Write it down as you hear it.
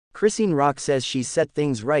Chrisean Rock says she's set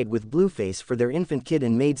things right with Blueface for their infant kid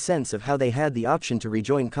and made sense of how they had the option to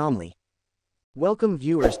rejoin calmly. Welcome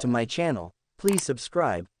viewers to my channel. Please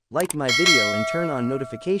subscribe, like my video and turn on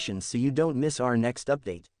notifications so you don't miss our next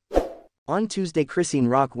update. On Tuesday, Chrisean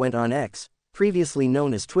Rock went on X, previously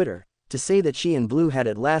known as Twitter, to say that she and Blue had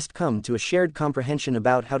at last come to a shared comprehension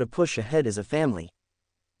about how to push ahead as a family.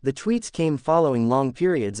 The tweets came following long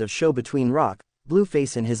periods of show between Rock,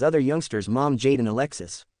 Blueface and his other youngsters' mom Jade and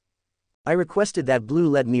Alexis. "I requested that Blue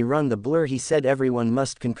let me run the blur," he said. "Everyone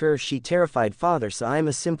must concur, she terrified father, so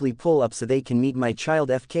I'ma simply pull up so they can meet my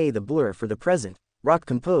child FK the blur for the present," Rock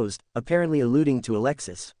composed, apparently alluding to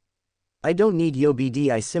Alexis. "I don't need yo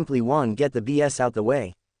BD, I simply want get the BS out the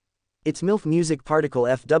way. It's MILF music particle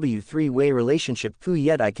FW three-way relationship poo,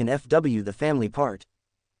 yet I can FW the family part."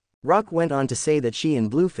 Rock went on to say that she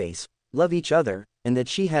and Blueface love each other, and that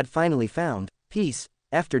she had finally found peace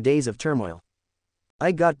after days of turmoil.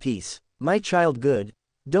 "I got peace. My child good.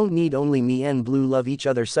 Don't need only me and Blue love each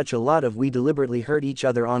other such a lot of we deliberately hurt each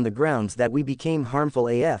other on the grounds that we became harmful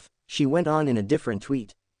AF," she went on in a different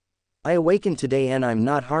tweet. "I awakened today and I'm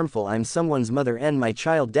not harmful, I'm someone's mother and my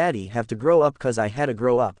child daddy have to grow up cause I had to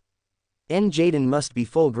grow up. And Jaden must be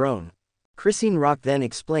full grown." Chrisean Rock then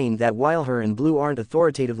explained that while her and Blue aren't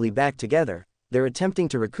authoritatively back together, they're attempting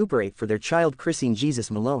to recuperate for their child Chrisean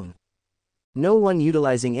Jesus Malone. "No one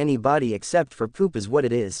utilizing any body except for poop is what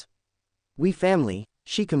it is. We family,"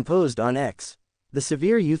 she composed on X. "The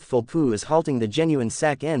severe youthful poo is halting the genuine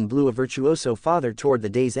sack and Blue a virtuoso father toward the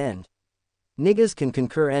day's end. Niggas can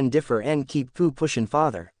concur and differ and keep poo pushin'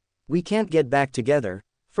 father. We can't get back together.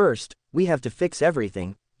 First, we have to fix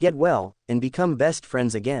everything, get well, and become best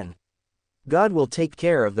friends again. God will take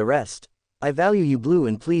care of the rest. I value you Blue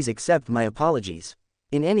and please accept my apologies.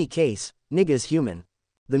 In any case, niggas human."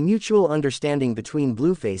 The mutual understanding between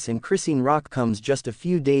Blueface and Chrisean Rock comes just a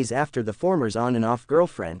few days after the former's on and off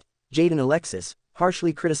girlfriend, Jade and Alexis,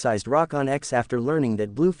 harshly criticized Rock on X after learning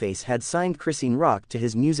that Blueface had signed Chrisean Rock to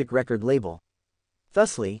his music record label.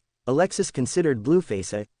 Thusly, Alexis considered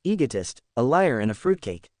Blueface a egotist, a liar and a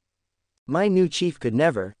fruitcake. "My new chief could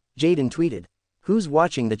never," Jaden tweeted. "Who's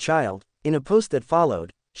watching the child?" In a post that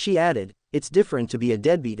followed, she added, "It's different to be a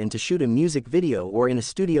deadbeat and to shoot a music video or in a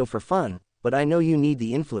studio for fun, but I know you need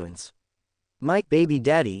the influence. Mike baby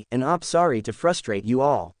daddy, and I'm sorry to frustrate you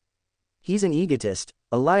all. He's an egotist,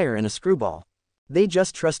 a liar and a screwball. They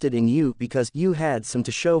just trusted in you because you had some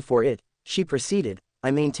to show for it," she proceeded. "I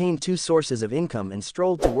maintained 2 sources of income and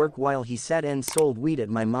strolled to work while he sat and sold weed at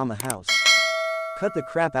my mama house. Cut the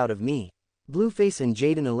crap out of me." Blueface and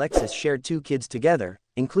Jade and Alexis shared 2 kids together,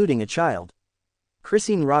 including a child.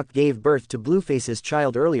 Chrisean Rock gave birth to Blueface's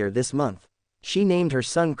child earlier this month. She named her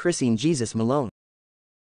son Chrisean Jesus Malone.